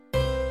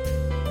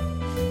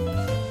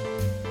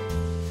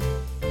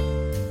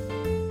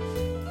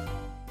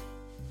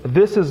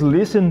This is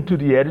Listen to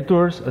the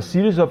Editors, a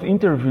series of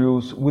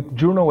interviews with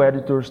journal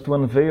editors to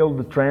unveil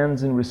the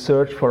trends in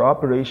research for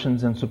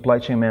operations and supply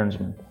chain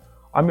management.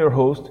 I'm your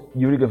host,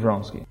 Yuri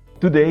Gavronsky.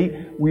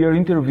 Today, we are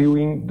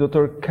interviewing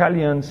Dr.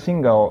 Kalyan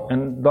Singhal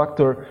and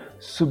Dr.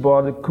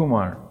 Subodh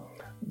Kumar.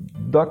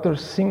 Dr.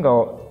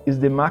 Singhal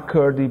is the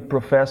McCurdy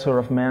Professor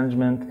of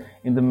Management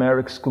in the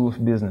Merrick School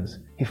of Business.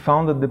 He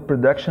founded the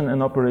Production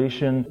and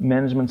Operation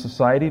Management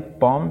Society,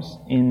 POMS,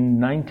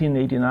 in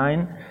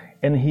 1989,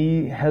 and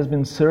he has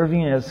been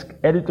serving as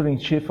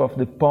editor-in-chief of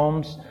the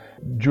POMS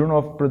Journal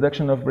of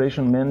Production and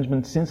Operation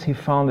Management since he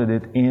founded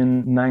it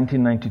in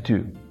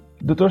 1992.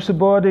 Dr.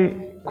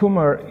 Subodh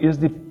Kumar is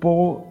the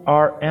Paul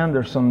R.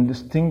 Anderson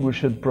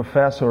Distinguished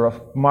Professor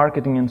of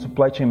Marketing and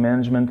Supply Chain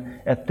Management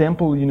at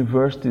Temple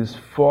University's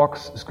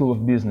Fox School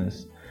of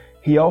Business.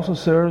 He also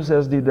serves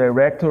as the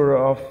Director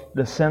of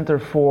the Center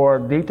for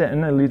Data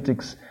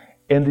Analytics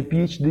and the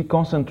PhD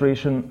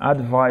Concentration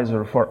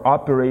Advisor for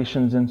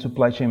Operations and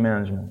Supply Chain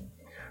Management.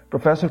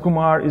 Professor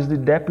Kumar is the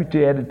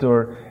Deputy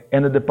Editor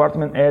and the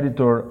Department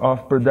Editor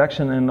of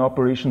Production and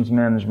Operations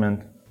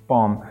Management,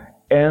 POM,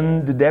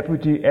 and the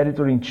Deputy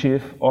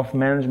Editor-in-Chief of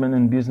Management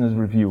and Business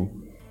Review.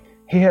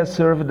 He has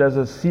served as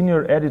a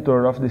Senior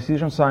Editor of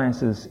Decision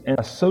Sciences and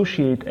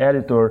Associate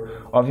Editor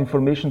of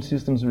Information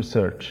Systems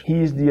Research. He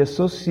is the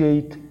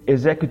Associate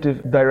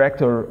Executive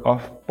Director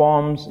of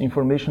POMS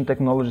Information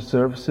Technology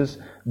Services,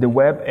 the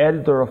Web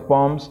Editor of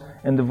POMS,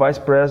 and the Vice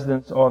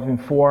President of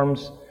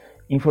Inform's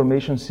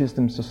Information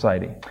Systems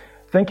Society.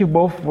 Thank you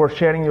both for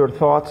sharing your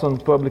thoughts on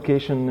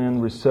publication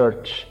and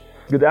research.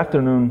 Good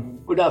afternoon.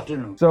 Good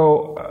afternoon.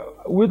 So,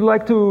 we'd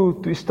like to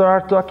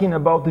start talking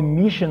about the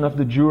mission of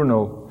the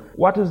journal.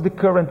 What is the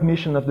current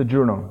mission of the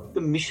journal?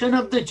 The mission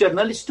of the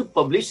journal is to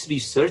publish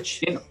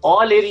research in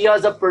all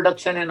areas of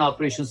production and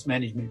operations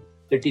management.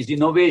 That is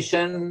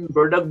innovation,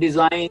 product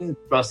design,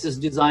 process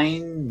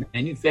design,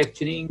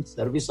 manufacturing,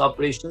 service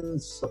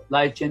operations,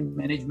 supply chain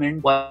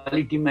management,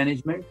 quality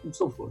management, and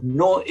so forth.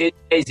 No area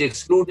is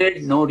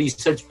excluded, no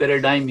research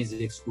paradigm is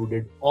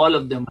excluded. All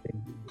of them are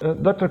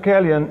included. Dr.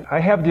 Kalyan, I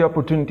have the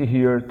opportunity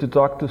here to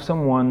talk to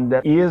someone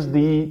that is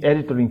the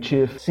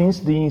editor-in-chief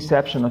since the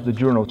inception of the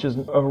journal, which is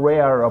a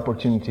rare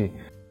opportunity.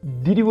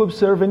 Did you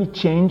observe any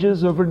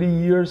changes over the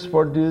years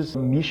for this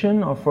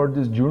mission or for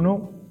this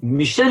journal?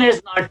 Mission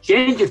has not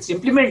changed, its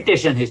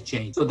implementation has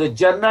changed. So the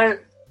journal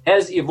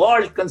has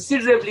evolved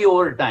considerably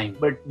over time,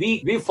 but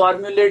we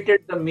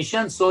formulated the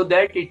mission so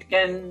that it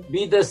can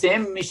be the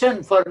same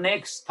mission for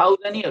next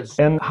 1,000 years.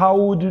 And how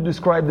would you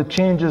describe the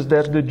changes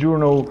that the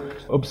journal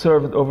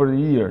observed over the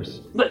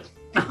years? Well,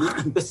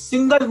 the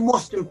single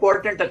most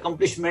important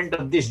accomplishment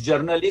of this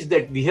journal is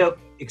that we have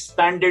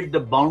expanded the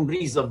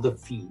boundaries of the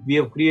field. We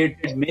have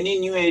created many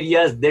new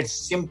areas that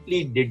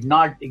simply did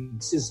not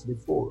exist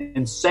before.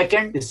 And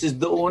second, this is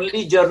the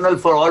only journal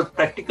for all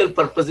practical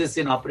purposes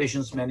in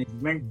operations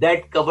management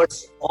that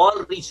covers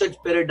all research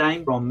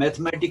paradigm from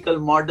mathematical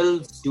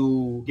models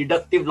to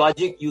deductive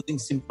logic using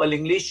simple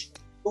English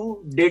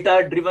to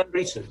data-driven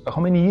research.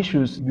 How many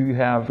issues do you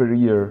have per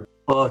year?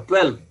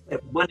 12,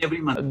 one every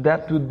month.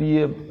 That would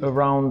be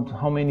around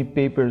how many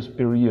papers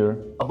per year?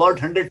 About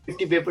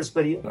 150 papers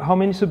per year. How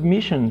many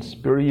submissions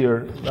per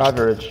year,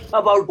 average?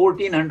 About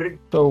 1,400.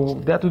 So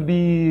that would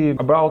be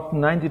about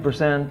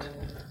 90%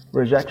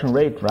 rejection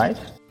rate, right?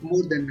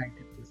 More than 90%.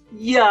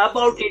 Yeah,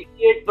 about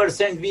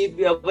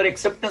 88%. Our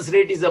acceptance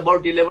rate is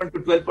about 11 to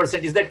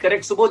 12%. Is that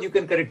correct, Subodh? You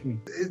can correct me.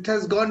 It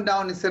has gone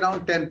down. It's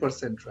around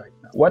 10% right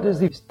now. What is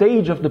the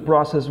stage of the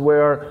process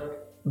where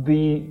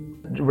the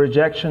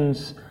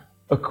rejections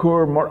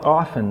occur more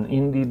often?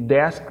 In the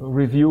desk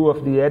review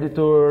of the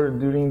editor,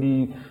 during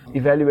the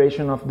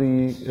evaluation of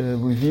the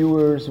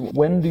reviewers?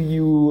 When do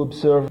you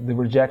observe the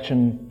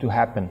rejection to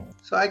happen?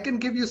 So I can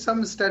give you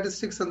some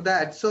statistics on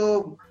that.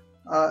 So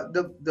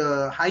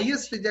the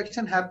highest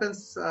rejection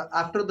happens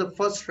after the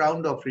first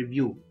round of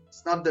review.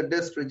 It's not the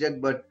desk reject,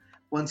 but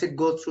once it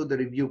goes through the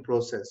review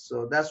process.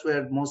 So that's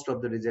where most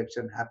of the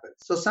rejection happens.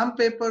 So some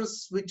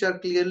papers which are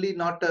clearly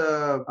not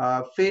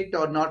fit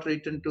or not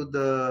written to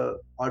the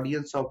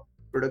audience of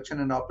production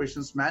and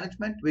operations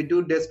management, we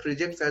do desk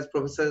rejects. As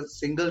Professor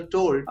Singhal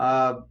told,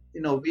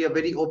 we are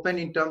very open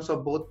in terms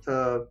of both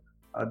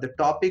the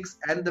topics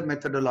and the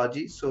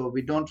methodology. So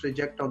we don't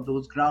reject on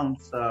those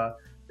grounds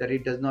that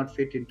it does not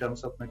fit in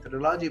terms of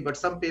methodology. But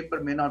some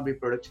paper may not be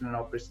production and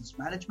operations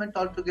management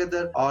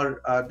altogether,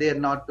 or they are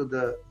not to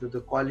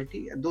the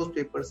quality, and those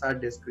papers are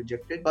desk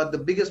rejected. But the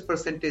biggest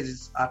percentage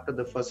is after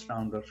the first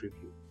round of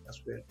review.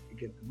 That's where we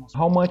get the most.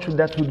 How much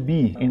that would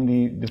be in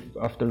the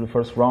after the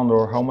first round,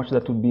 or how much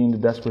that would be in the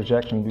desk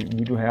rejection?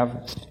 Would you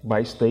have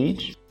by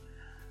stage?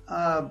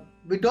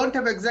 We don't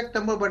have exact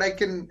number, but I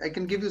can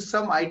give you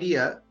some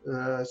idea.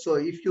 So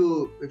if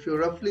you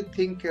roughly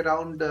think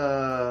around,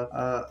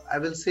 I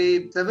will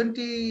say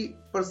 70%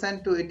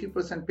 to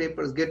 80%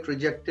 papers get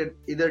rejected,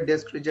 either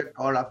desk reject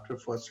or after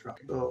first round.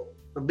 So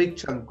a big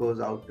chunk goes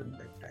out in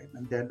that time,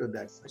 and then to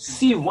that.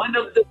 See, one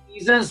of the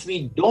reasons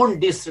we don't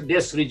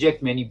desk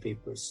reject many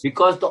papers,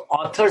 because the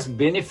authors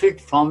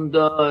benefit from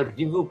the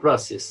review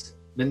process.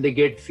 when they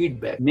get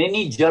feedback.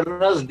 Many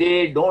journals,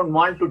 they don't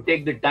want to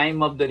take the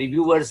time of the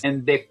reviewers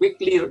and they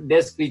quickly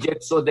desk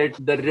reject so that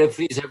the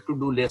referees have to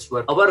do less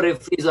work. Our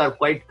referees are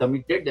quite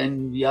committed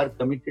and we are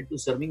committed to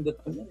serving the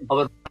community.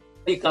 Our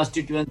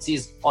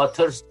constituencies,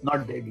 authors,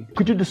 not the editor.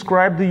 Could you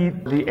describe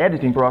the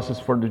editing process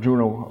for the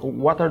journal?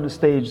 What are the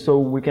stages so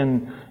we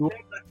can...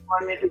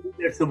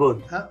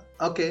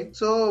 Okay,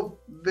 so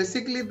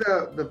basically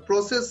the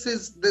process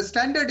is, the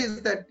standard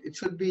is that it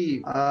should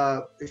be,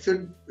 it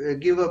should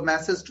give a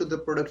message to the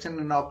production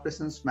and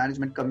operations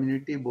management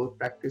community, both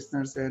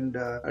practitioners and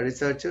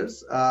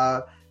researchers.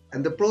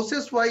 And the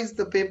process wise,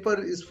 the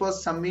paper is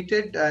first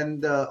submitted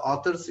and the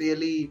authors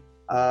really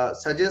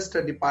suggest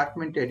a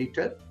department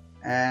editor.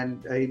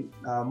 And in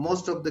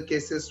most of the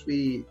cases,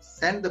 we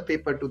send the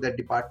paper to the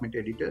department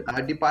editor. A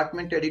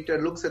department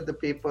editor looks at the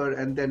paper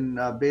and then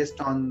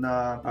based on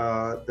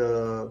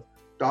the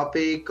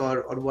topic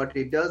or what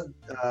it does,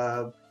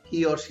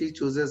 he or she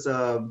chooses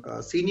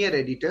a senior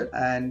editor.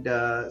 And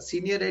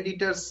senior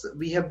editors,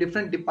 we have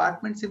different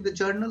departments in the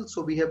journal.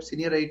 So we have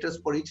senior editors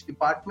for each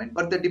department,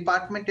 but the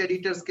department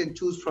editors can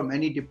choose from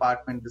any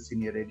department, the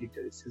senior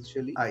editor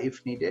essentially,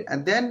 if needed.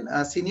 And then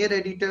senior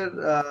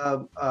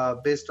editor,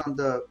 based on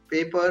the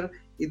paper,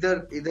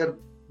 either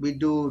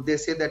they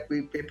say that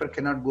paper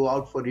cannot go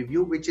out for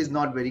review, which is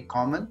not very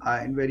common.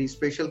 In very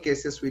special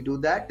cases, we do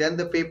that. Then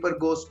the paper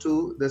goes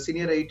to the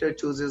senior editor,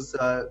 chooses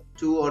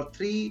 2 or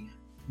 3.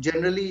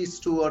 Generally it's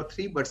 2 or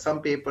 3, but some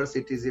papers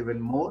it is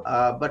even more.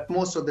 But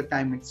most of the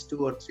time it's 2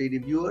 or 3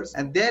 reviewers.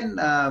 And then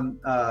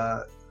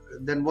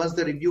once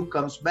the review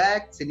comes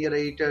back, senior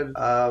editor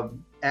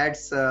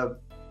adds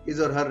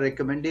his or her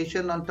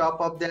recommendation on top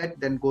of that,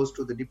 then goes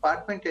to the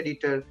department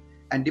editor.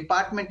 And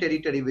department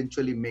editor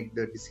eventually make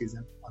the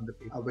decision on the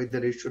paper,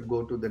 whether it should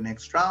go to the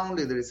next round,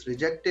 either it's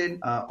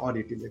rejected or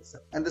it is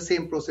accepted. And the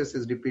same process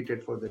is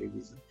repeated for the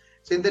revision.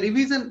 So in the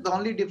revision, the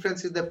only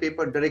difference is the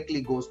paper directly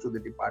goes to the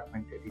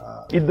department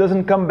editor. It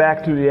doesn't come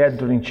back to the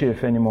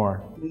editor-in-chief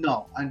anymore?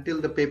 No,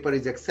 until the paper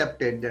is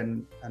accepted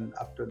and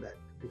after that.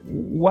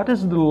 What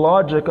is the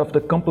logic of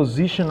the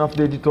composition of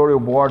the editorial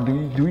board?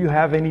 Do you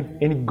have any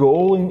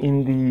goal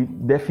in the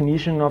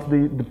definition of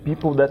the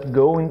people that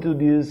go into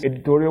this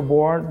editorial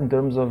board in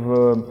terms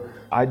of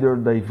either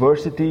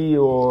diversity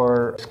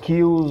or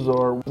skills,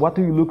 or what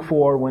do you look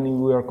for when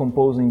you are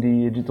composing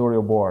the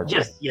editorial board?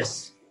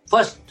 Yes.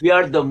 First, we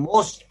are the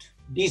most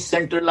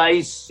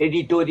decentralized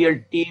editorial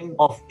team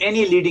of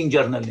any leading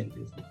journal in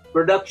this.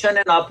 Production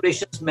and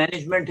operations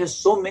management has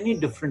so many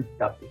different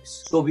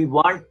topics. So we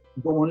want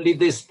only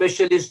the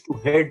specialist to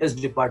head as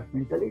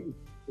departmental editor.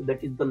 So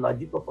that is the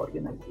logic of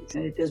organization.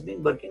 And it has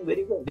been working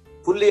very well.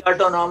 Fully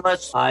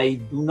autonomous. I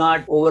do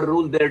not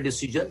overrule their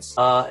decisions.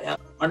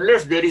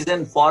 Unless there is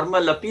a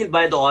formal appeal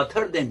by the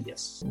author, then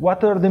yes.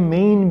 What are the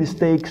main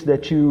mistakes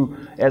that you,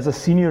 as a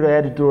senior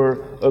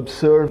editor,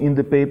 observe in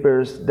the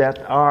papers that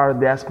are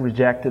desk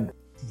rejected?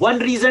 One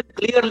reason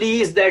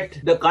clearly is that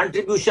the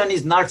contribution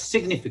is not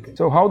significant.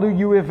 So how do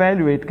you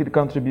evaluate the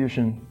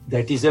contribution?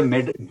 That is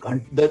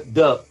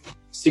the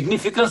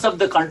significance of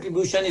the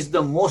contribution is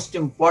the most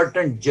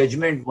important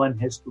judgment one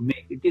has to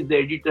make. It is the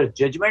editor's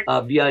judgment.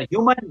 We are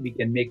human, we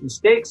can make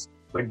mistakes,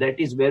 but that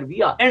is where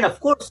we are. And of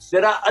course,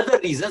 there are other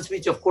reasons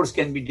which of course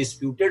can be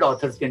disputed.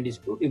 Authors can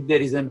dispute. If there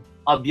is an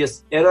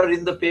obvious error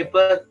in the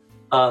paper,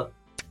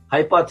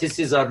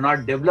 hypotheses are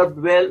not developed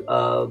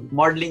well,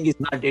 modeling is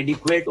not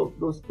adequate.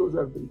 Those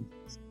are the reasons.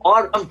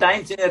 Or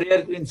sometimes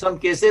in some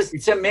cases,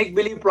 it's a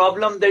make-believe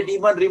problem that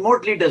even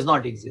remotely does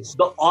not exist.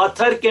 The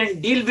author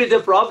can deal with a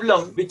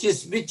problem which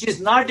is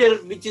not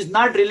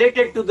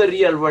related to the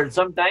real world.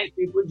 Sometimes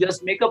people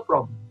just make a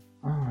problem.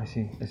 Oh, I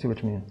see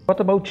what you mean. What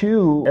about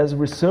you as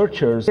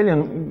researchers?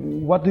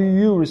 Elian, what do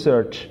you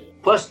research?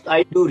 First,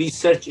 I do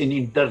research in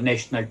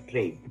international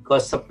trade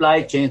because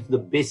supply chain, the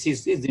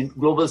basis is in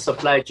global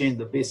supply chain,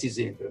 the basis is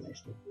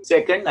international.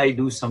 Second, I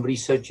do some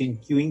research in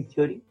queuing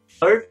theory.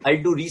 Third, I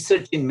do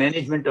research in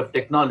management of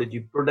technology,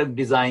 product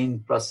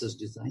design, process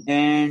design.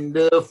 And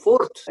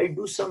fourth, I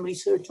do some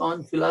research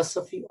on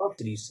philosophy of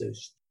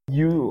research.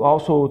 You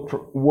also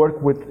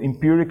work with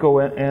empirical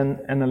and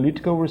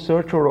analytical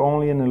research, or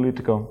only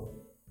analytical?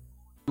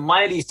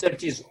 My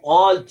research is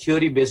all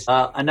theory-based,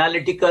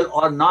 analytical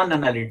or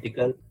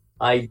non-analytical.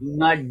 I do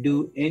not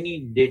do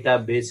any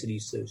database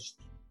research.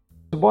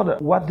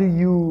 What do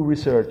you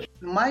research?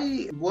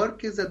 My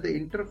work is at the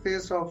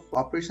interface of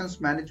operations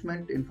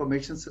management,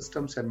 information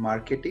systems, and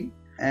marketing.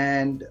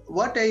 And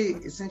what I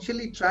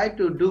essentially try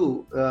to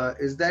do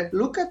is that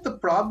look at the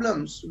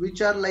problems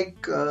which are like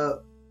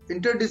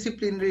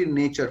interdisciplinary in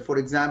nature. For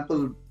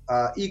example,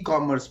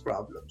 e-commerce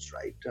problems,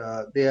 right?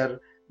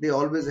 They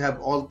always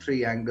have all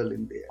three angles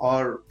in there.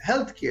 Or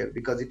healthcare,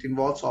 because it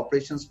involves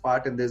operations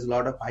part and there's a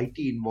lot of IT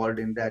involved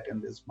in that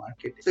and there's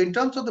marketing. So in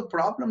terms of the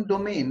problem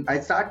domain, I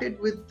started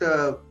with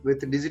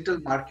digital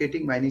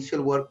marketing. My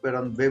initial work were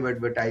on web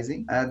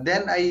advertising.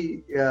 Then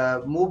I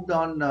moved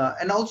on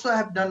and also I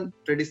have done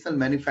traditional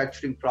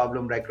manufacturing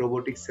problem like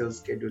robotic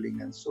sales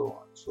scheduling and so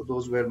on. So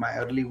those were my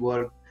early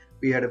work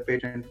we had a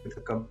patent with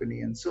the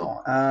company and so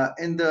on.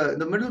 In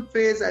the middle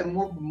phase, I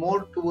moved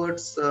more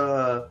towards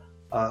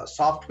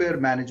software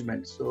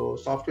management. So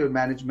software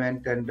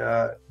management and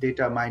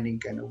data mining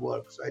kind of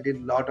work. So I did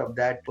a lot of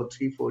that for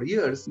 3-4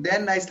 years.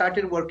 Then I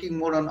started working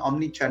more on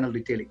omni-channel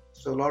retailing.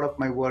 So a lot of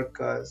my work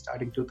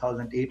starting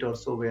 2008 or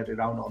so were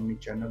around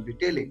omni-channel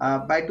retailing.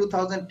 By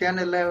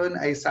 2010-11,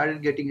 I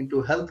started getting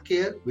into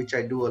healthcare, which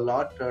I do a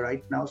lot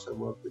right now. So I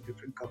work with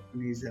different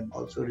companies and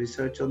also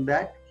research on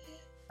that.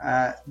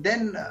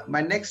 Then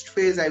my next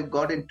phase, I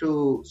got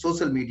into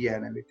social media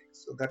analytics.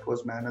 So that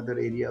was my another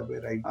area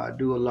where I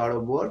do a lot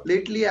of work.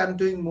 Lately, I'm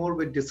doing more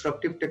with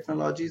disruptive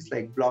technologies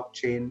like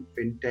blockchain,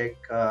 fintech,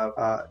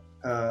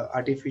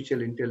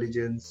 artificial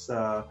intelligence,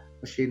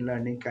 machine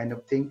learning kind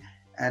of thing,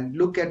 and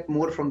look at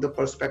more from the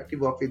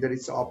perspective of either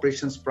it's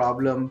operations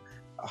problem,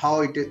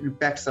 how it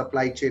impacts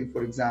supply chain,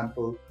 for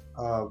example,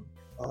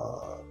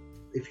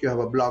 if you have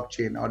a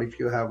blockchain or if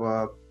you have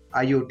a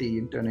IoT,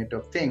 Internet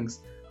of Things,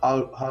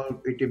 how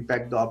it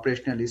impacts the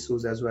operational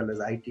issues as well as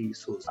IT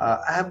issues. I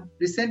have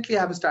recently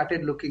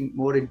started looking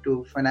more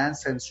into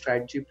finance and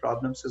strategy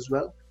problems as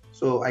well.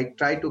 So I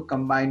try to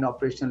combine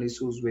operational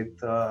issues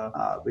with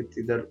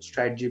either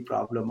strategy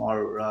problem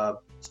or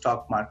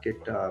stock market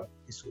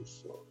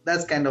issues. So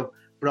that's kind of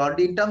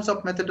broadly. In terms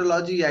of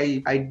methodology,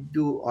 I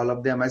do all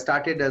of them. I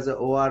started as an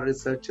OR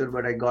researcher,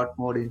 but I got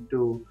more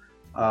into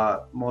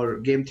more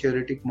game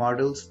theoretic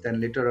models. Then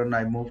later on,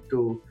 I moved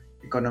to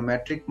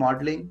econometric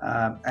modeling,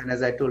 and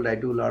as I told, I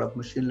do a lot of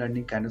machine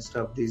learning kind of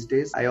stuff these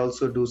days. I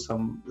also do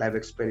some lab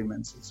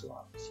experiments and so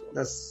on. So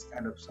that's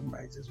kind of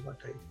summarizes what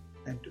I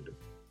tend to do.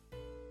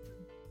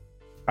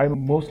 I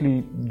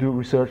mostly do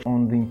research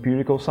on the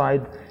empirical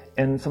side,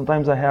 and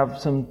sometimes I have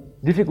some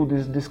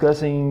difficulties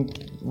discussing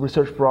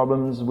research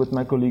problems with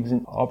my colleagues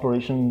in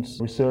operations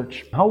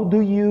research. How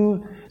do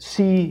you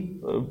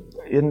see,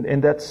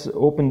 and that's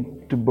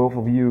open to both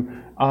of you,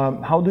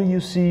 how do you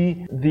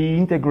see the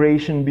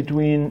integration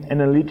between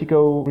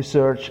analytical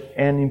research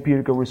and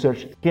empirical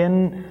research?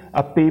 Can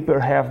a paper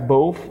have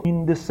both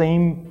in the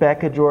same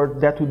package, or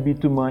that would be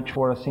too much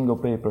for a single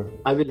paper?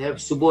 I will have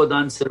Subodh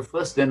answer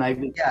first, then I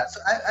will. Yeah,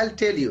 so I'll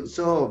tell you.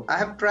 So I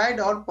have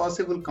tried all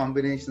possible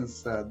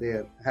combinations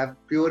there. Have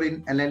pure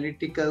in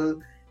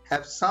analytical,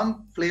 have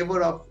some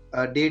flavor of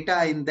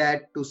data in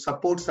that to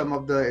support some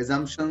of the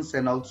assumptions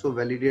and also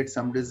validate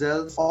some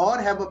results, or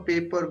have a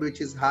paper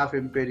which is half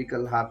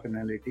empirical, half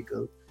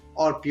analytical,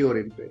 or pure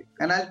empirical.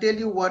 And I'll tell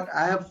you what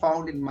I have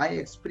found in my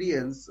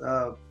experience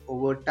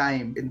over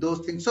time in those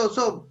things.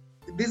 So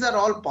these are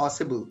all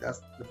possible. That's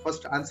the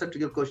first answer to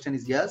your question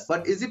is yes.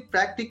 But is it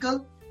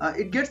practical?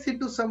 It gets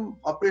into some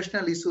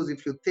operational issues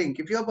if you think.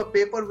 If you have a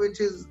paper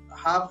which is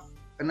half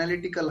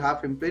analytical,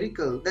 half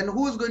empirical, then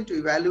who is going to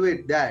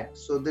evaluate that?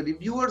 So the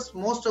reviewers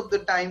most of the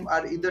time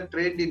are either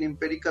trained in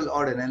empirical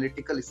or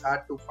analytical. It's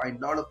hard to find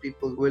a lot of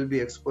people who will be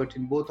expert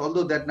in both,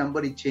 although that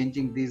number is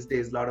changing these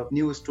days. A lot of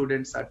new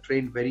students are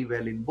trained very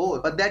well in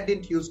both, but that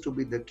didn't used to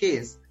be the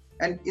case.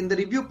 And in the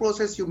review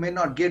process, you may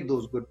not get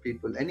those good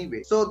people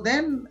anyway. So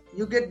then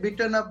you get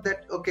beaten up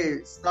that, okay,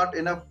 it's not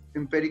enough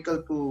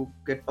empirical to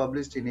get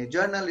published in a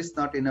journal. It's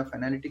not enough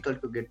analytical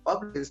to get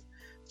published.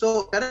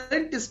 So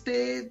current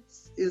state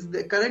is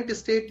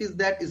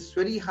that it's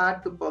very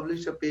hard to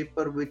publish a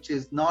paper which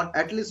is not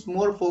at least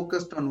more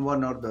focused on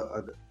one or the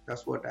other.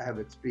 That's what I have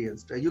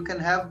experienced. You can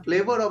have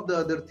flavor of the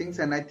other things,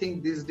 and I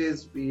think these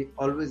days we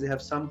always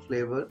have some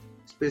flavor,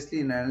 especially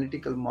in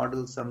analytical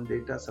models, some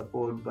data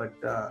support. But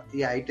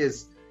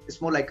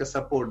it's more like a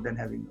support than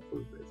having a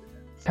full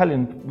president.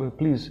 Helen,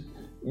 please,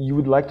 you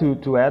would like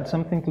to add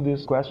something to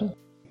this question?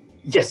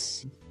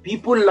 Yes.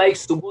 People like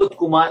Subodh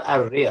Kumar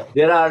are rare.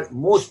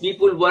 Most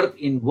people work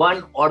in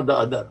one or the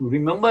other.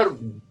 Remember,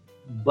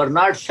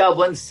 Bernard Shaw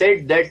once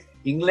said that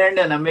England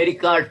and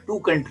America are two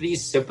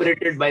countries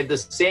separated by the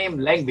same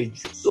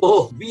language.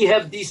 So we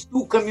have these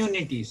two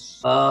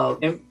communities,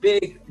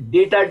 empiric,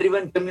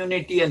 data-driven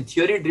community and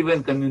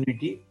theory-driven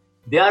community.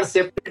 They are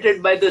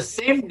separated by the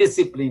same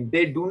discipline.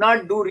 They do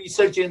not do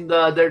research in the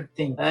other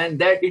thing. And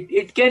that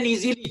it can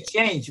easily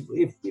change.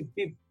 If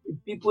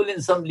people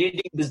in some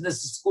leading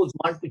business schools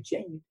want to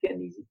change, it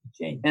can easily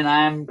change. And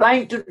I am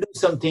trying to do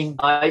something.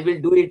 I will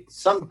do it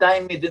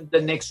sometime within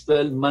the next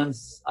 12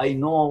 months. I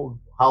know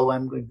how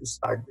I'm going to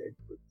start that.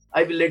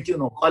 I will let you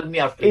know. Call me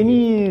after.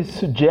 Any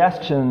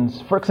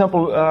suggestions? For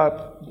example,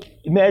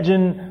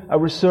 imagine a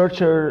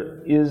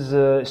researcher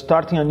is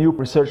starting a new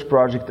research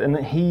project and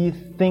he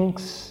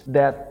thinks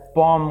that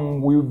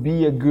POM will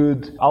be a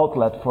good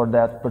outlet for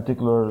that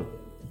particular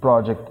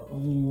project.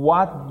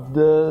 What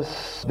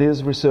does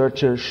this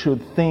researcher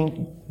should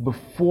think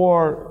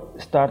before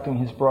starting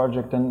his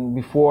project and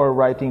before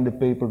writing the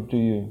paper to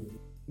you?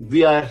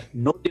 We are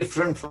no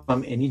different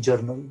from any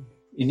journal.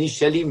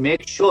 Initially,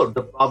 make sure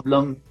the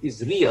problem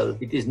is real.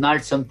 It is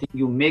not something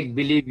you make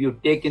believe. You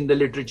take in the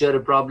literature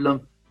a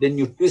problem, then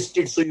you twist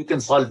it so you can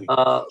solve it.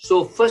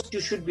 So first you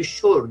should be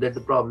sure that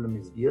the problem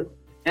is real.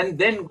 and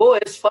then go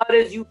as far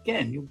as you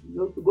can. You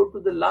have to go to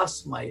the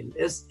last mile,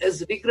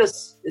 as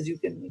rigorous as you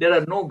can. There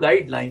are no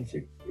guidelines.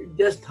 It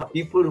just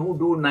people who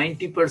do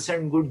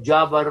 90% good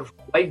job are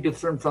quite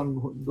different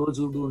from those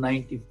who do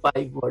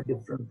 95 or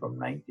different from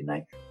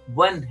 99.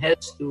 One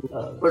has to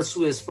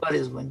pursue as far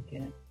as one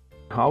can.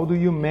 How do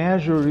you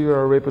measure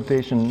your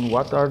reputation?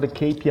 What are the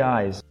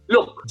KPIs?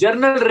 Look,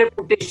 journal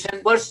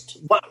reputation,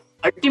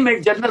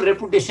 ultimate journal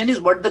reputation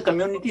is what the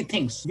community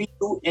thinks. We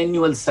do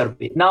annual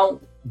survey. Now,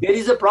 there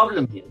is a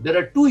problem here. There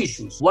are two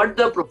issues. What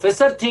the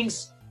professor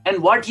thinks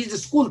and what his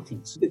school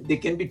thinks. They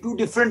can be two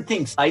different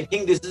things. I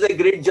think this is a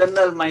great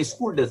journal, my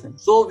school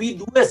doesn't. So we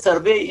do a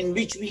survey in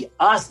which we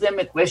ask them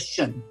a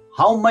question.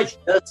 How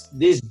much does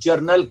this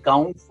journal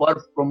count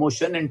for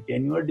promotion and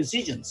tenure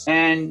decisions?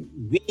 And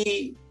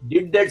we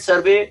did that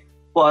survey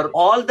for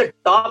all the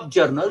top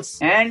journals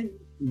and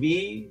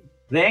we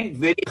ranked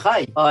very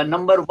high.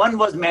 Number one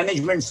was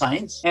management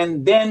science,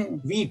 and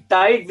then we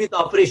tied with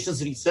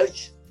operations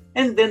research,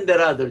 and then there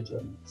are other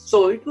journals.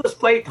 So it was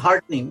quite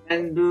heartening,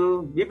 and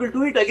we will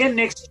do it again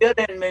next year.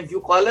 And if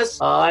you call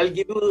us, I'll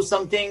give you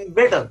something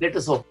better. Let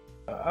us hope.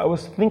 I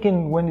was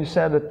thinking when you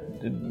said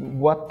that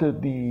what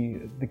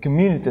the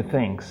community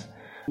thinks.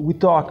 We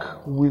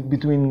talk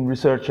between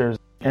researchers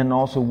and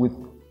also with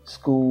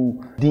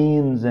school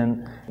deans,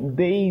 and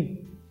they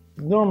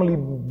normally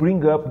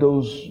bring up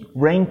those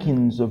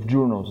rankings of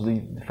journals,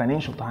 the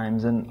Financial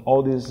Times and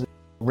all these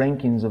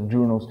rankings of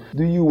journals.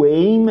 Do you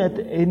aim at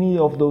any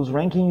of those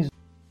rankings?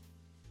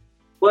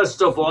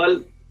 First of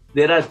all,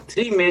 there are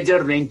three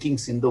major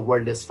rankings in the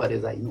world as far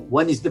as I know.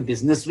 One is the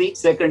Business Week.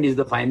 Second is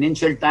the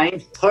Financial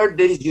Times. Third,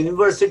 there is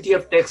University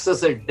of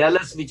Texas at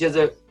Dallas, which is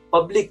a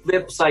public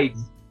website.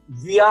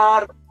 We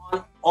are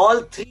on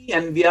all three,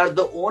 and we are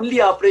the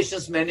only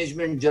operations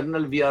management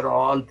journal. We are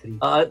all three.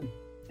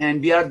 And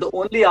we are the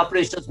only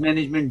operations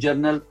management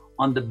journal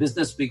on the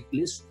Business Week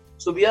list.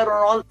 So we are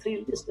on all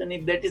three lists, and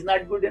if that is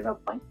not good enough,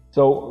 fine.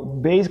 So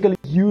basically,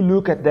 you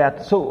look at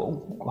that.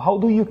 So how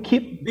do you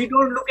keep? We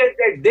don't look at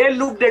that. They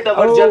looked at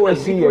our journal. I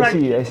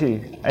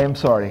see. I am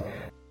sorry.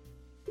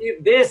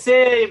 If they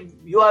say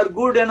you are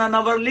good and on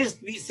our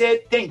list, we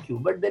say thank you.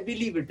 But we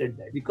leave it at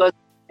that, because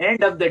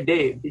end of the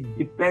day, it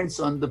depends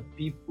on the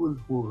people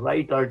who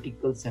write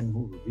articles and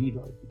who read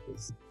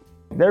articles.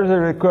 There's a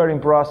recurring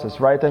process,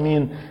 right? I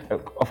mean,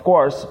 of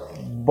course,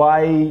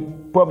 by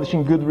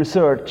publishing good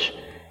research,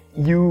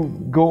 you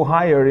go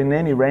higher in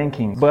any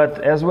ranking.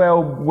 But as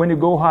well, when you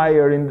go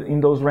higher in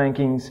those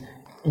rankings,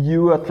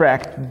 you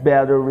attract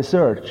better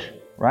research,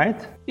 right?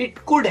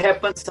 It could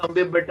happen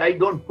somewhere, but I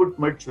don't put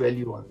much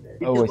value on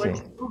that. It is what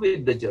to do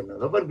with the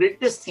journal. Our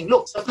greatest thing,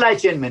 look, supply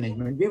chain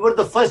management. We were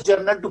the first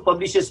journal to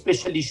publish a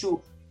special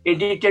issue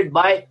edited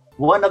by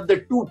one of the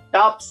two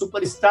top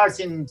superstars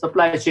in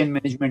supply chain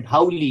management,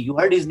 Howley. You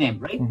heard his name,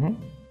 right?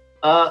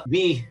 Mm-hmm.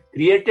 We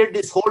created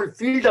this whole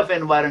field of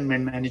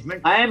environment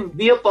management.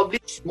 We have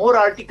published more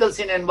articles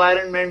in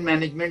environment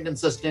management and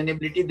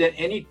sustainability than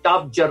any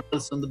top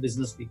journals on the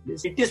Business Week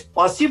list. It is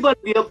possible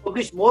we have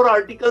published more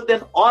articles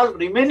than all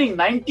remaining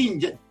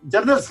 19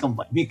 journals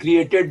combined. We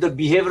created the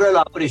behavioral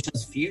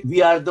operations field.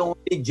 We are the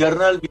only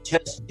journal which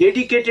has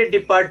dedicated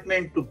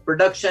department to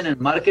production and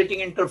marketing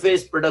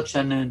interface,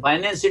 production and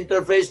finance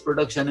interface,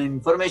 production and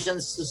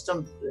information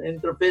system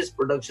interface,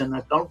 production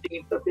and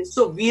accounting interface.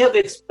 So we have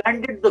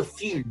expanded the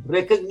field.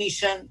 Recognition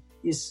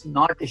is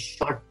not a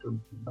short-term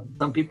thing.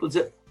 Some people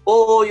say,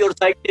 oh, your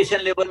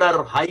citation level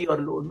are high or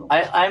low. No.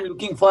 I am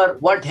looking for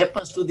what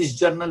happens to this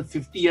journal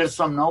 50 years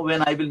from now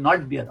when I will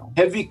not be around.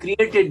 Have we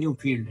created new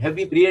field? Have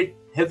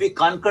we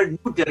conquered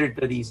new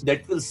territories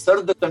that will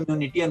serve the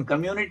community? And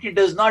community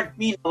does not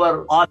mean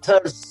our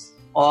authors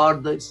or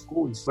the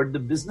schools, but the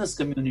business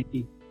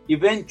community.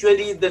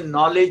 Eventually, the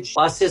knowledge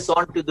passes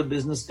on to the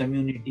business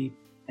community.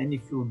 And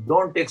if you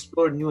don't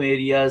explore new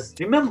areas,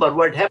 remember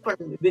what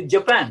happened with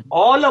Japan.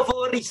 All of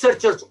our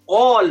researchers,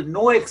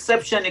 no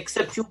exception,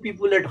 except few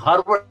people at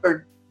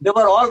Harvard, they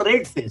were all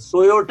red-faced.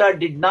 Toyota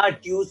did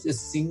not use a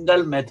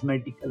single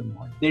mathematical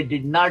model. They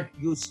did not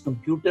use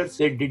computers.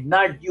 They did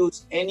not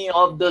use any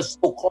of the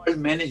so-called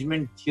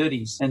management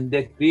theories. And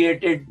they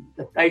created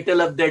the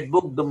title of that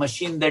book, The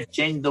Machine That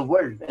Changed the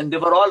World. And they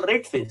were all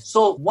red-faced.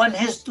 So one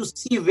has to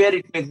see where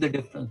it makes the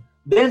difference.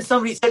 Then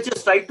some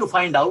researchers tried to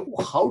find out,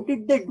 how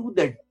did they do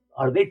that?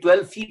 Are they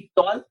 12 feet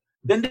tall?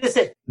 Then they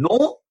said,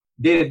 no,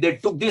 they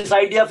took this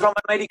idea from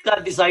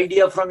America, this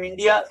idea from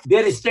India.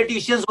 Their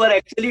statisticians were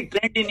actually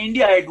trained in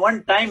India. At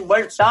one time,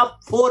 world's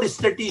top 4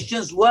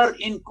 statisticians were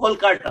in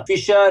Kolkata.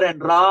 Fisher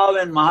and Rao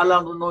and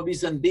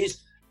Mahalanobis and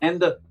this. And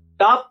the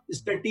top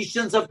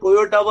statisticians of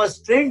Toyota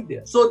was trained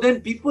there. So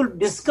then people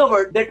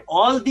discovered that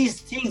all these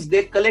things,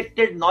 they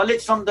collected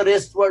knowledge from the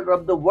rest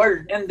of the world,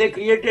 and they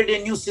created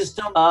a new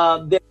system.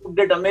 They looked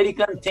at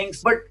American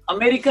things, but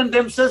Americans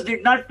themselves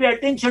did not pay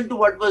attention to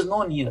what was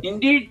known here.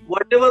 Indeed,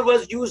 whatever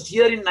was used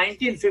here in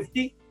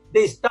 1950,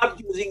 they stopped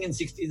using in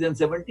 60s and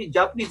 70s.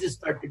 Japanese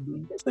started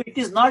doing that. So it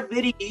is not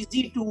very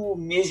easy to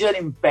measure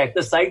impact.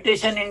 The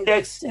citation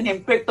index and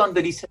impact on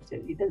the researcher,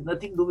 it has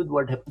nothing to do with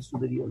what happens to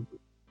the real world.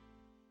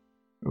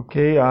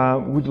 Okay,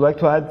 would you like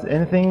to add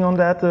anything on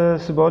that,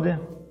 Subodh?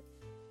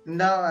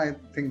 No, I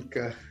think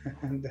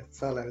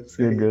that's all I would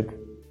say. Good.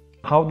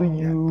 How do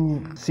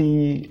you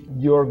see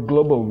your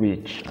global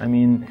reach? I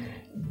mean,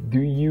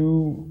 do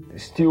you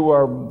still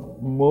are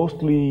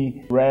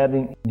mostly read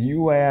in the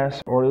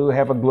US, or do you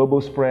have a global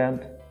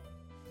spread?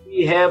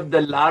 We have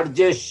the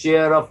largest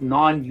share of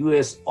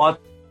non-US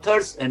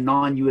authors and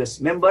non-US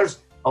members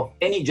of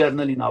any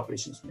journal in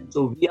operations.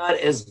 So we are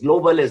as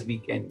global as we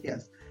can.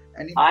 Yes.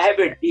 And I have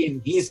a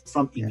team, he's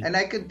from India. And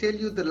I can tell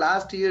you the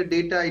last year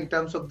data in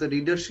terms of the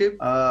readership,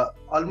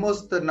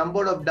 almost the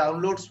number of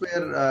downloads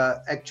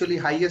were actually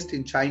highest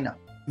in China.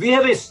 We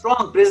have a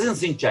strong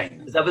presence in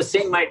China. As I was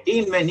saying, my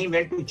team, when he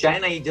went to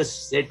China, he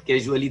just said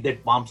casually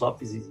that PALM's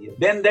office is here.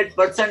 Then that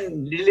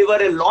person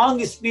delivered a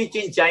long speech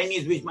in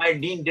Chinese, which my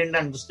dean didn't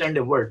understand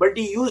a word. But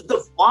he used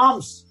the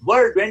PALM's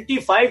word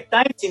 25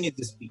 times in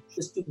his speech.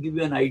 Just to give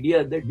you an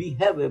idea that we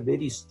have a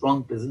very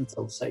strong presence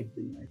outside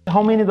the United States.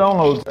 How many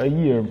downloads a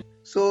year?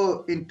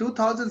 So in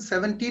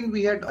 2017,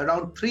 we had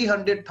around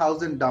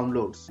 300,000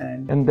 downloads.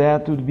 And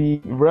that would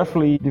be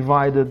roughly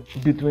divided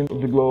between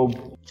the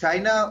globe.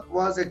 China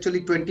was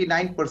actually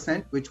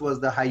 29%, which was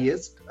the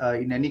highest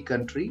in any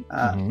country.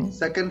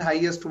 Second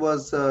highest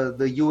was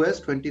the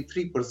US,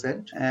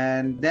 23%.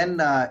 And then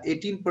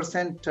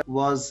 18%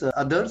 was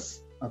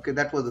others. Okay,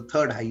 that was the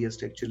third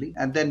highest actually.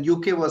 And then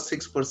UK was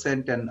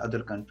 6% and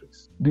other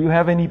countries. Do you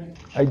have any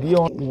idea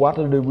on what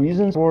are the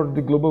reasons for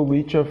the global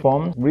reach of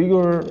PALM?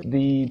 Rigor,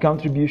 the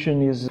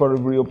contribution is for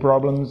real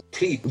problems.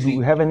 Three. Do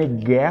you have any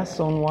guess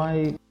on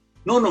why?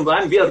 No,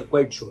 we are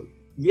quite sure.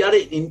 We are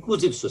an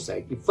inclusive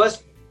society.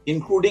 First,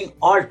 including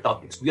all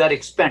topics. We are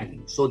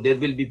expanding. So there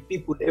will be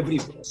people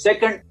everywhere.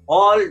 Second,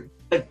 all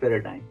that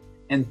paradigm.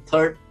 And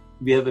third,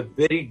 we have a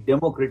very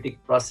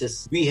democratic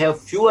process. We have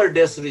fewer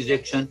desk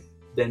rejection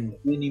than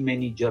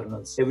many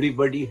journals.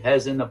 Everybody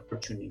has an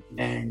opportunity.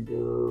 And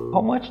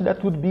how much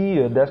that would be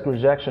a desk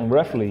rejection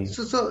roughly?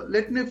 So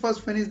let me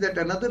first finish that.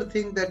 Another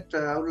thing that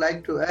I would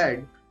like to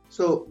add.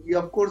 So we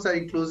of course are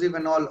inclusive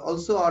and all.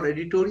 Also our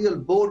editorial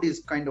board is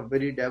kind of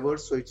very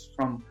diverse. So it's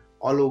from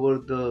all over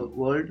the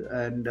world,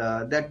 and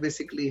that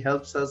basically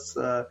helps us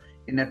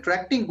in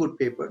attracting good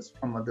papers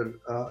from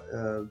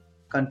other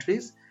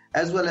countries,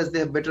 as well as they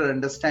have better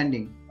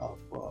understanding of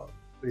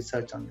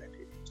research on that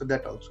area. So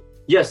that also.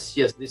 Yes,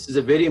 this is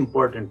a very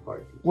important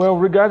part. Well,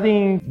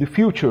 regarding the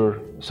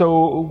future,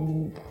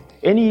 so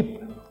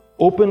any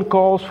open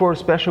calls for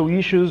special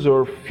issues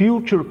or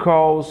future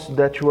calls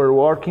that you are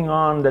working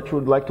on that you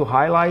would like to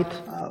highlight?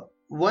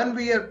 One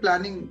we are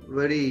planning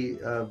very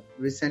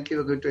recently,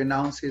 we're going to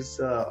announce is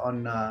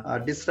on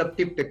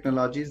disruptive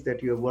technologies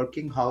that you are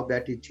working, how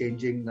that is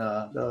changing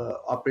the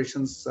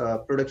operations,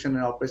 production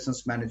and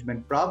operations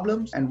management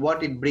problems, and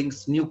what it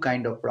brings new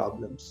kind of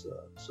problems.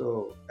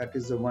 So that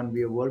is the one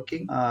we are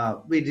working.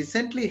 We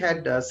recently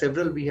had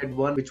several. We had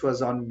one which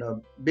was on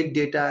big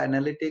data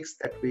analytics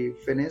that we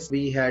finished.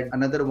 We had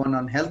another one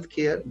on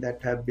healthcare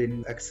that have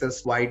been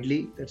accessed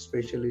widely. That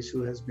special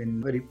issue has been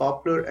very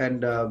popular,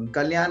 and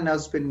Kalyan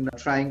has been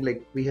trying,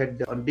 like we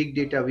had on big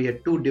data, we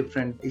had two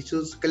different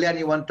issues. Kalyan,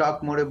 you want to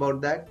talk more about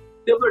that?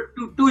 There were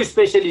two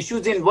special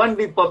issues. In one,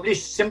 we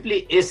published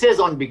simply essays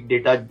on big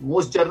data.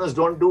 Most journals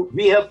don't do.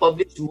 We have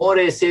published more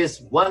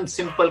essays, one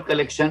simple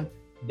collection,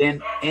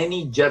 than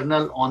any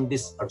journal on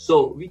this earth.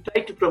 So we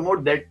try to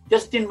promote that.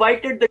 Just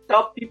invited the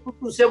top people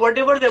to say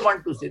whatever they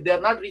want to say. They are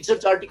not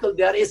research articles,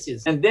 they are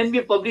essays. And then we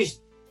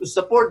published to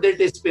support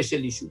that a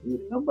special issue. You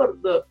remember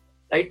the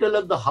title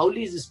of the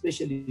Howley's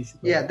special issue?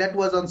 Yeah, that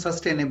was on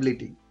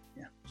sustainability.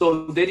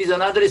 So there is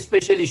another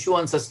special issue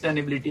on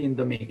sustainability in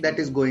the making. That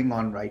is going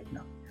on right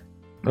now.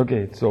 Okay,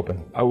 it's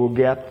open. I will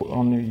get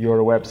on your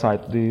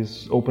website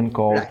this open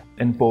call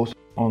and post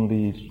on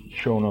the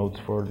show notes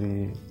for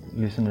the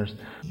listeners.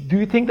 Do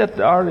you think that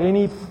there are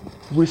any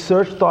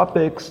research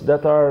topics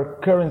that are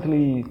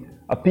currently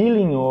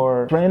appealing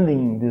or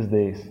trending these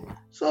days?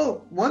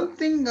 So one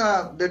thing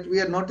that we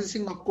are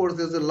noticing, of course,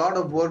 there's a lot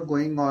of work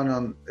going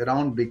on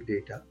around big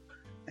data.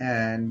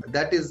 And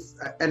that is,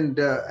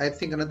 I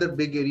think another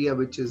big area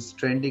which is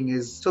trending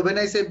is, so when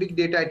I say big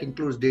data, it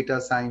includes data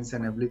science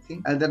and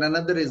everything. And then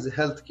another is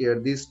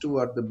healthcare. These two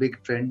are the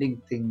big trending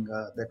thing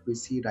that we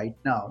see right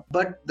now.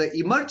 But the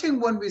emerging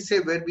one we say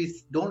where we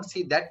don't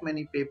see that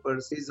many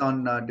papers is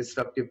on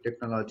disruptive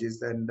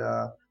technologies. And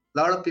a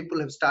lot of people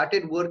have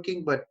started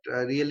working, but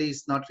really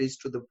it's not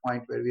reached to the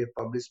point where we have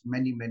published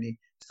many.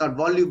 It's not,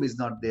 volume is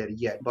not there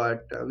yet,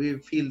 but we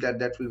feel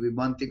that will be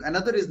one thing.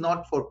 Another is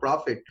not for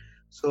profit.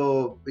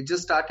 So we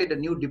just started a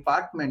new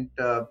department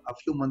a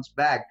few months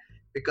back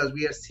because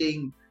we are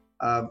seeing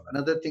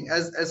another thing.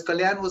 As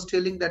Kalyan was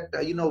telling that,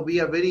 we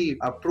are very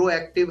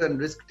proactive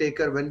and risk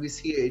taker. When we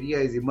see area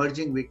is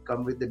emerging, we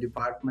come with the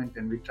department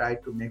and we try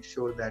to make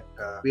sure that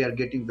we are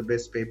getting the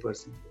best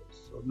papers in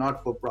those. So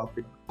not for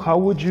profit. How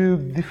would you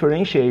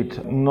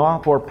differentiate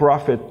not for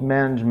profit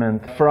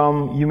management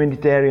from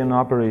humanitarian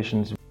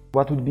operations?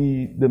 What would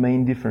be the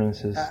main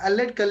differences? I'll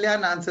let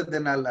Kalyan answer,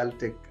 then I'll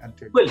take.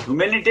 Well,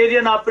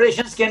 humanitarian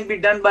operations can be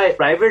done by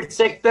private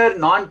sector,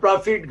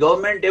 non-profit,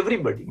 government,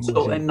 everybody.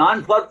 So, a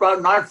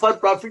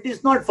not-for-profit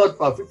is not for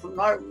profit,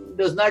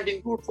 does not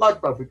include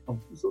for-profit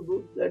companies.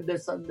 So,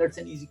 that's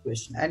an easy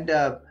question.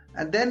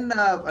 And then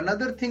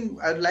another thing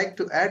I'd like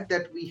to add,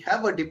 that we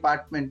have a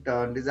department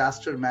on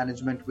disaster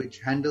management which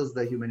handles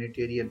the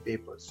humanitarian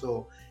papers.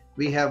 So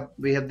we have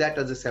that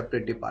as a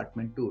separate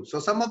department too. So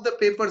some of the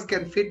papers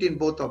can fit in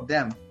both of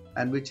them,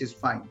 and which is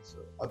fine. So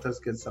authors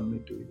can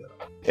submit to either.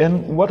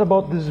 And what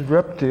about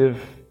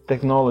disruptive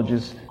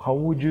technologies? How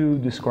would you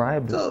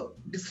describe them? So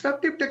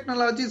disruptive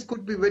technologies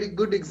could be very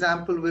good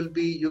example will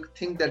be, you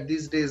think that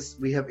these days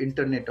we have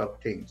Internet of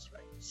Things,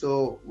 right?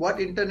 So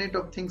what Internet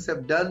of Things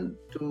have done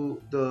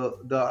to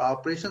the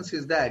operations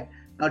is that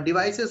now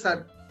devices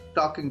are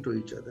talking to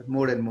each other,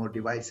 more and more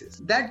devices.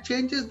 That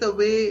changes the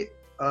way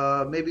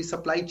maybe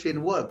supply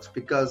chain works,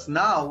 because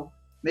now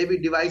maybe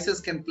devices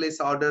can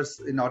place orders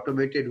in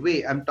automated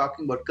way. I'm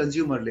talking about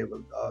consumer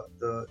level,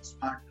 the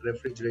smart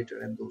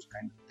refrigerator and those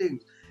kind of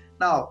things.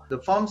 Now the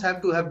firms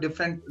have to have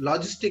different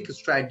logistic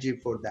strategy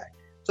for that.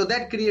 So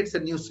that creates a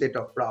new set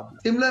of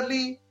problems.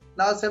 Similarly,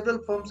 now several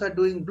firms are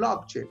doing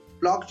blockchain.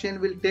 Blockchain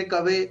will take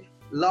away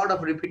a lot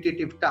of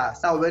repetitive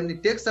tasks. Now when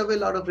it takes away a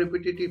lot of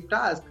repetitive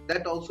tasks,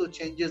 that also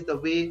changes the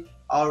way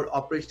our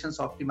operations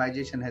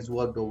optimization has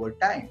worked over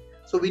time.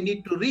 So we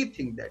need to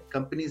rethink that.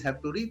 Companies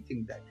have to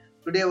rethink that.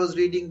 Today I was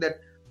reading that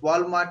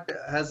Walmart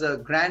has a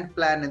grand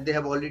plan, and they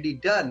have already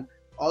done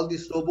all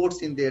these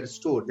robots in their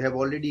store. They have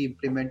already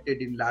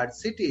implemented in large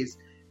cities,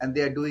 and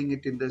they are doing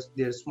it in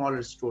their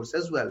smaller stores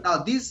as well. Now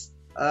these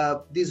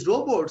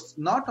robots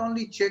not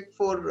only check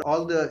for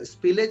all the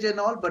spillage and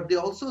all, but they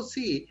also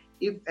see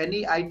if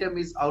any item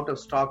is out of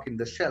stock in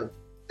the shelf.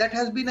 That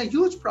has been a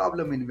huge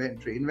problem in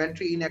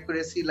inventory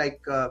inaccuracy.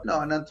 Like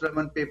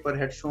Anantharaman paper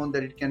had shown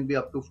that it can be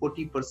up to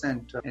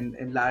 40%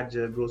 in large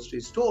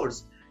grocery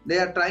stores. They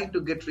are trying to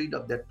get rid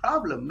of that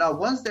problem. Now,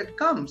 once that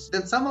comes,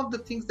 then some of the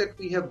things that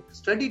we have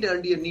studied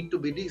earlier need to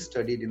be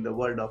re-studied in the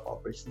world of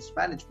operations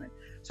management.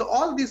 So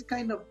all these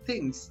kind of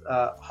things,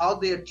 how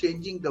they are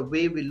changing the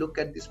way we look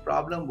at this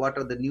problem, what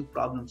are the new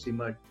problems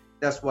emerge,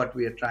 that's what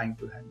we are trying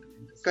to handle.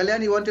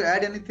 Kalyan, you want to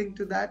add anything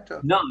to that?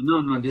 No,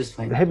 this is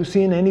fine. Have you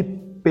seen any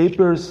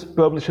papers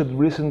published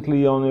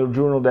recently on your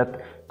journal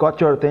that caught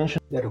your attention?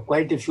 There are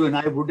quite a few, and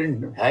I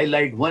wouldn't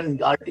highlight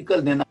one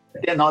article, then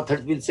 10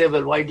 authors will say,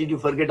 well, why did you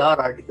forget our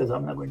articles?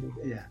 I'm not going to do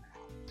that. Yeah.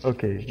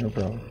 Okay, no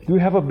problem. Do you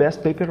have a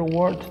best paper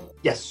award?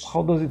 Yes.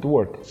 How does it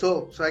work?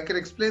 So I can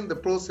explain the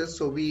process.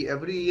 So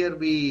every year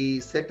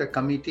we set a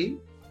committee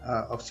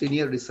of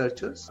senior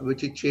researchers,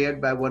 which is chaired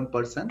by one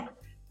person.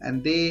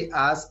 And they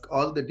ask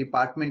all the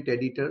department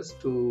editors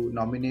to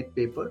nominate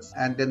papers.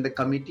 And then the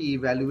committee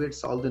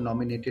evaluates all the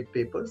nominated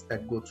papers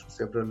that go through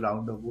several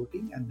rounds of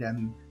voting. And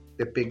then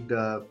they pick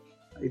the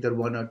either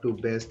one or two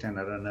best and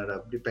a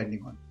runner-up,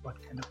 depending on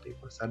what kind of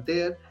papers are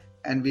there.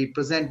 And we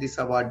present this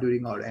award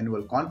during our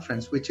annual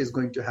conference, which is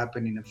going to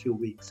happen in a few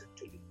weeks,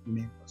 actually,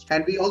 May 1st.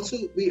 And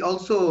we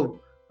also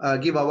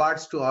give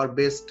awards to our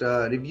best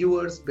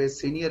reviewers, best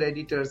senior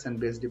editors, and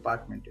best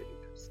department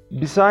editors.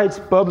 Besides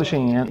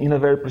publishing in a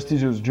very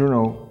prestigious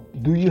journal,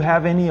 do you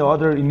have any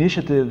other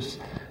initiatives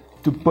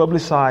to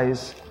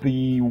publicize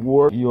the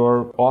work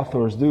your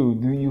authors do?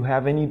 Do you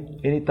have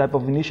any type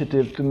of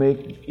initiative to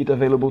make it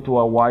available to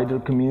a wider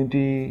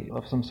community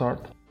of some sort?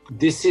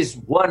 This is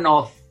one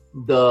of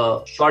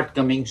the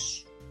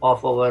shortcomings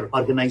of our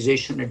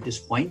organization at this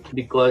point,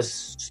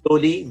 because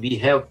slowly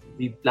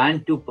we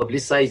plan to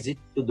publicize it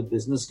to the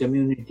business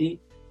community,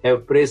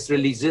 have press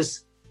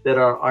releases. There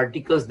are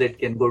articles that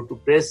can go to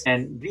press,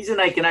 and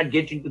reason I cannot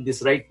get into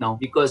this right now,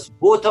 because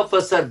both of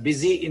us are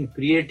busy in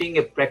creating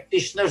a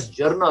practitioner's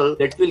journal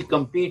that will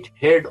compete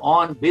head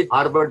on with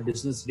Harvard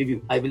Business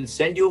Review. I will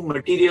send you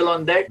material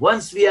on that.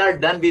 Once we are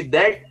done with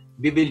that,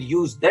 we will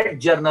use that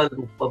journal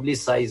to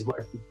publicize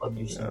what we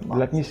publish.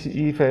 Let me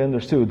see if I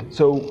understood.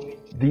 So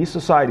the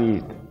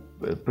society,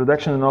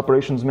 Production and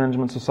Operations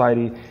Management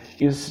Society,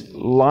 is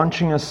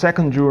launching a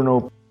second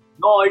journal.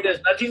 No, it has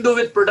nothing to do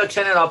with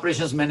Production and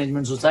Operations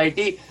Management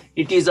Society.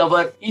 It is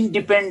our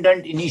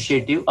independent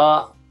initiative.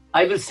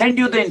 I will send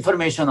you the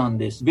information on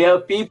this. We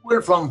have people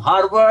from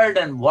Harvard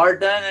and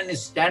Wharton and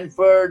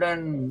Stanford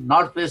and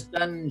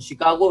Northwestern,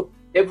 Chicago.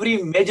 Every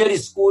major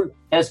school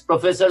has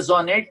professors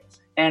on it.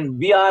 And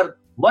we are,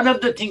 one of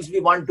the things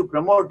we want to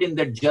promote in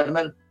that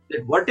journal,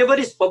 that whatever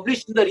is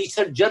published in the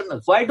research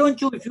journals, why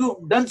don't you, if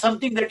you've done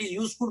something that is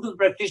useful to the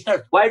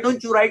practitioners, why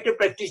don't you write a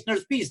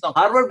practitioner's piece? Now,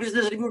 Harvard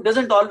Business Review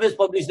doesn't always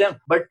publish them,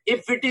 but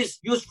if it is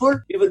useful,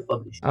 we will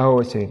publish. Oh,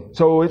 I see.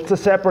 So it's a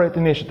separate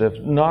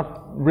initiative,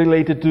 not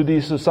related to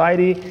the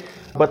society,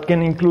 but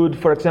can include,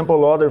 for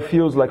example, other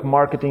fields like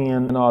marketing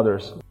and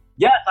others.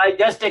 Yes, I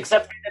just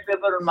accepted a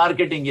paper on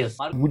marketing, yes.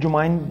 Would you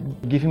mind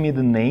giving me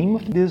the name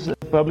of this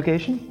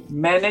publication?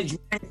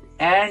 Management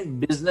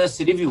and Business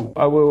Review.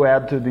 I will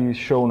add to the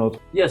show notes.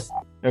 Yes.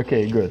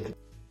 Okay, good.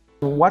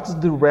 What's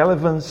the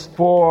relevance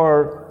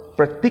for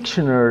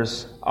practitioners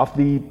of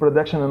the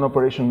Production and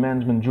Operation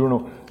Management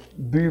Journal,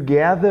 do you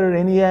gather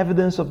any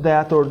evidence of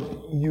that, or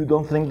you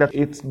don't think that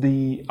it's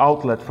the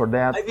outlet for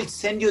that? I will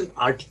send you an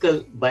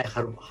article by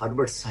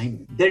Herbert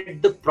Simon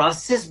that the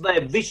process by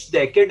which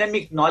the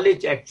academic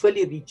knowledge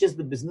actually reaches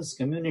the business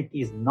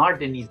community is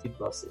not an easy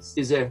process.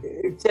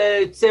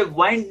 It's a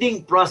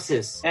winding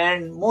process,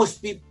 and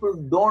most people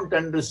don't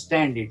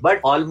understand it. But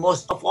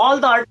almost of all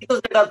the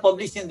articles that are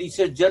published in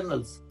research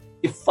journals,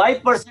 if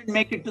 5%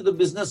 make it to the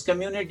business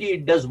community,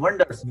 it does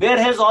wonders. Where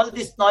has all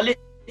this knowledge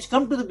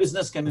come to the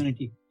business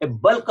community? A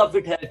bulk of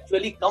it has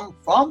actually come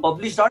from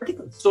published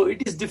articles. So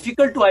it is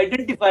difficult to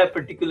identify a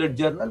particular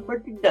journal, but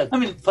it does. I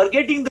mean,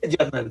 forgetting the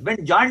journal,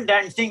 when John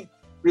Dancing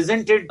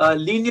presented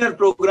linear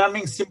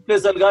programming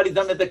simplest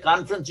algorithm at the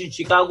conference in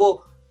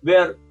Chicago,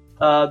 where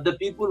the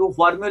people who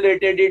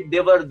formulated it, they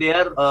were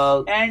there,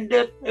 and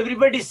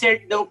everybody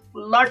said,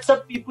 lots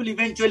of people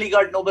eventually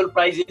got Nobel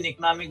Prize in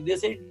economics. They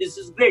said, this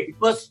is great.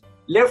 It was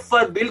left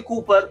for Bill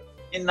Cooper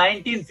in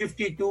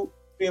 1952 to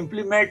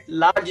implement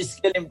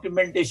large-scale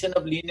implementation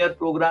of linear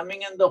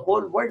programming, and the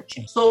whole world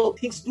changed. So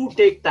things do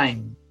take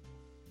time.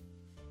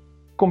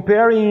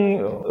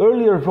 Comparing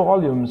earlier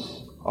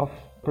volumes of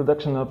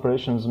Production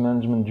Operations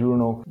Management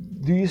Journal,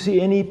 do you see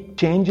any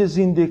changes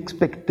in the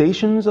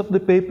expectations of the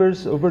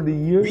papers over the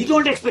years? We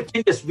don't expect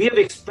changes. We have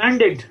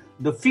expanded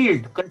the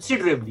field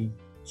considerably.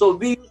 So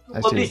we used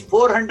to publish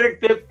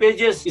 400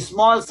 pages,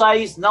 small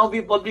size. Now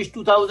we publish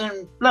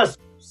 2,000 plus.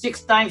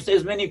 6 times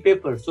as many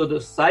papers. So the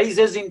size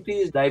has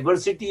increased,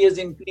 diversity has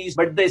increased,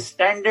 but the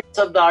standards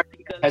of the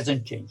article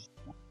hasn't changed.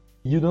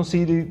 You don't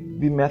see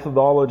the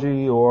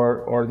methodology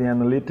or the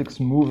analytics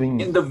moving?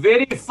 In the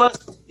very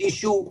first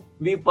issue,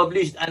 we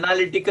published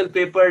analytical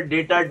paper,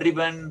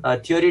 data-driven,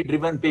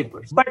 theory-driven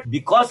papers. But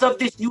because of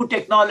this new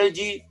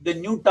technology, the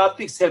new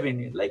topics have been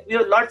in. Like we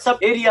have lots of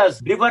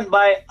areas driven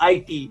by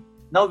IT.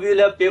 Now we will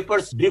have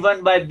papers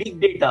driven by big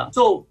data.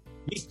 So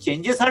these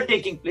changes are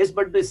taking place,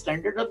 but the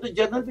standard of the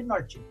journal will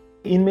not change.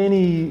 In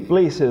many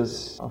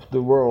places of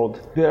the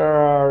world, there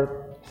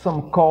are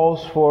some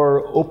calls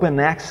for open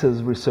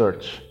access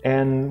research,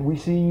 and we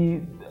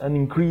see an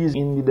increase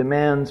in the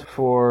demands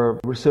for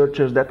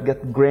researchers that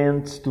get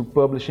grants to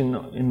publish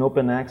in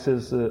open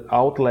access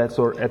outlets,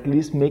 or at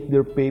least make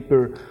their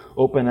paper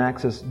open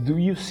access. Do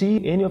you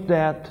see any of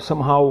that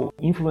somehow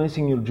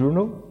influencing your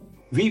journal?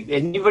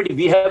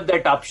 We have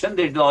that option.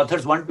 The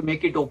authors want to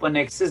make it open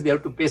access. They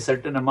have to pay a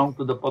certain amount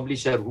to the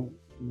publisher who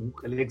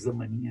collects the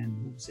money and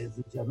who says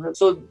the journal.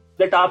 So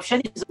that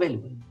option is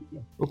available. Yeah.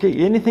 Okay,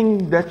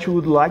 anything that you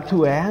would like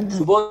to add?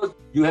 Subodh,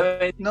 you have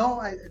anything? No,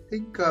 I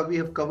think we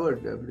have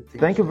covered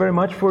everything. Thank you very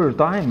much for your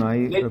time.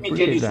 Let me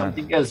tell you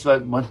something else.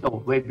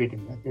 Wait.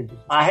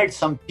 I had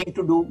something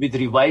to do with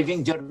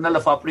reviving Journal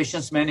of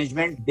Operations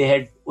Management. They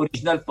had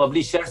original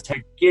publishers,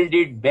 had killed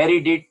it,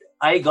 buried it.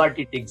 I got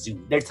it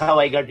exhumed. That's how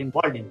I got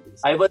involved in this.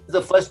 I was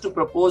the first to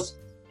propose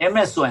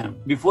MSOM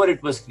before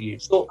it was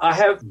created. So I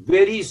have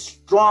very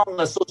strong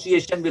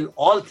association with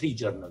all 3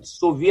 journals.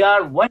 So we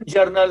are one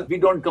journal. We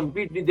don't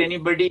compete with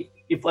anybody.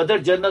 If other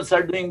journals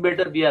are doing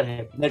better, we are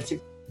happy. That's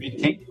it. We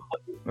thank you.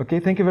 Okay,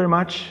 thank you very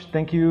much.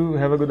 Thank you.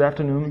 Have a good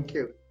afternoon. Thank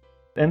you.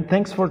 And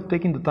thanks for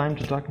taking the time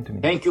to talking to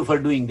me. Thank you for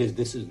doing this.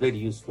 This is very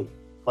useful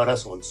for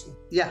us also.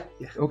 Yeah.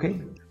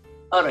 Okay.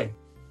 All right.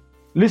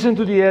 Listen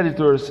to the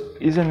Editors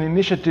is an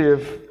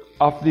initiative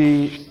of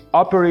the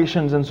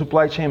Operations and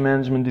Supply Chain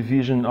Management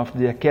Division of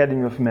the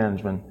Academy of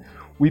Management.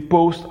 We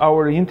post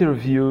our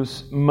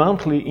interviews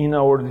monthly in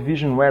our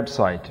division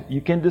website.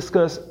 You can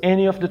discuss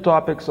any of the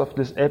topics of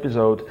this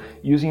episode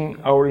using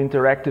our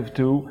interactive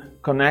tool,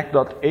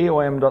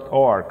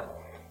 connect.aom.org.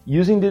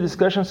 Using the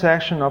discussion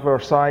section of our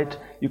site,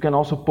 you can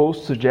also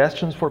post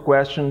suggestions for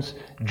questions,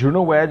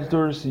 journal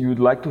editors you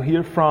would like to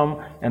hear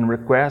from, and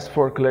requests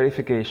for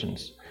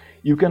clarifications.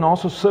 You can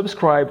also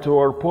subscribe to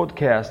our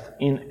podcast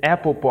in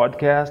Apple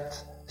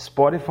Podcasts,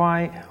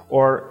 Spotify,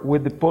 or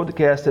with the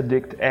Podcast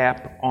Addict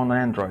app on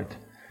Android.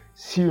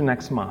 See you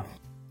next month.